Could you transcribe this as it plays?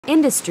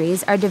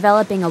Industries are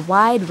developing a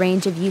wide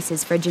range of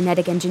uses for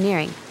genetic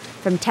engineering,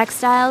 from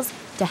textiles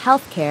to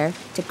healthcare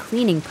to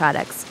cleaning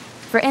products.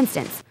 For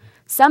instance,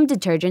 some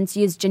detergents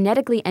use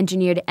genetically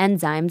engineered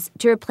enzymes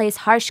to replace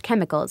harsh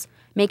chemicals,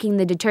 making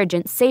the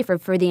detergent safer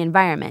for the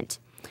environment.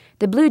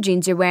 The blue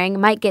jeans you're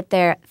wearing might get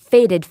their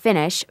faded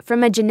finish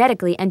from a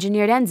genetically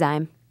engineered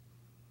enzyme.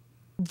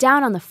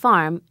 Down on the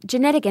farm,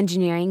 genetic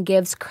engineering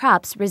gives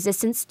crops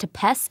resistance to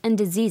pests and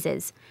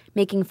diseases,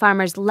 making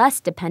farmers less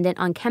dependent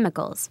on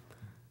chemicals.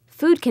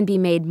 Food can be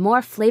made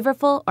more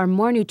flavorful or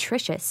more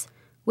nutritious.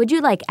 Would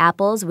you like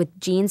apples with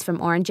genes from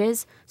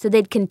oranges so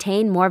they'd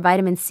contain more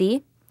vitamin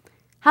C?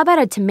 How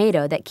about a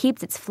tomato that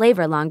keeps its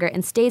flavor longer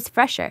and stays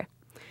fresher?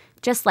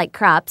 Just like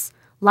crops,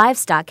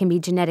 livestock can be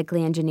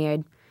genetically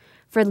engineered.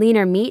 For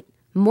leaner meat,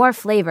 more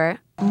flavor,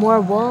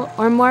 more wool,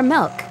 or more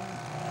milk.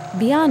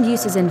 Beyond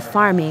uses in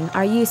farming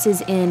are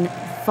uses in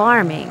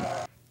pharming,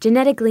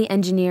 genetically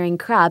engineering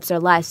crops or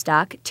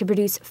livestock to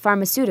produce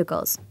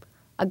pharmaceuticals.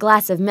 A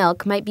glass of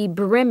milk might be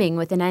brimming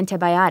with an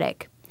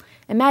antibiotic.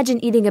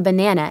 Imagine eating a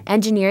banana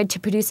engineered to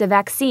produce a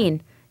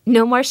vaccine.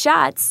 No more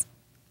shots!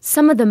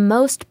 Some of the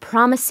most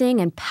promising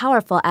and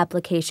powerful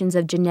applications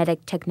of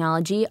genetic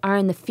technology are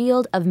in the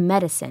field of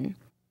medicine.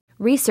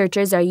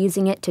 Researchers are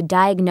using it to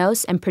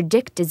diagnose and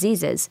predict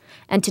diseases,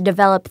 and to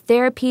develop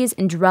therapies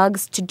and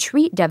drugs to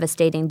treat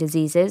devastating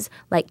diseases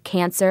like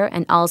cancer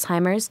and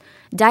Alzheimer's,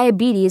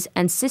 diabetes,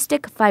 and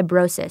cystic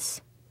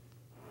fibrosis.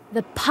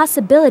 The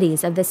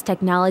possibilities of this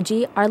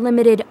technology are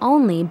limited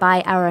only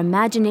by our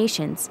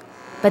imaginations,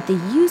 but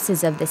the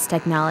uses of this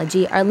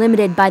technology are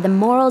limited by the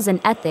morals and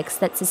ethics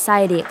that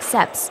society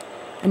accepts,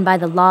 and by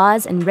the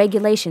laws and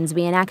regulations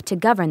we enact to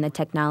govern the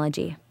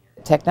technology.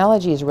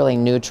 Technology is really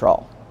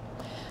neutral.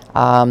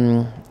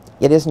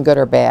 It isn't good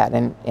or bad,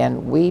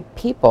 and we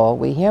people,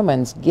 we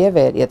humans, give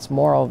it its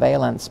moral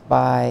valence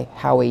by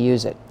how we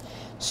use it.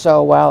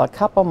 So while a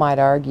couple might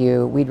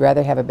argue we'd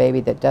rather have a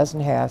baby that doesn't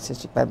have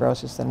cystic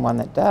fibrosis than one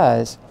that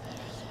does,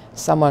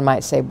 someone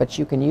might say, but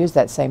you can use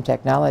that same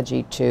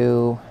technology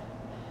to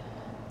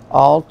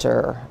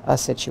alter a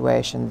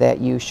situation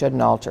that you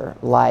shouldn't alter,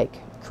 like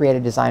create a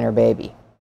designer baby.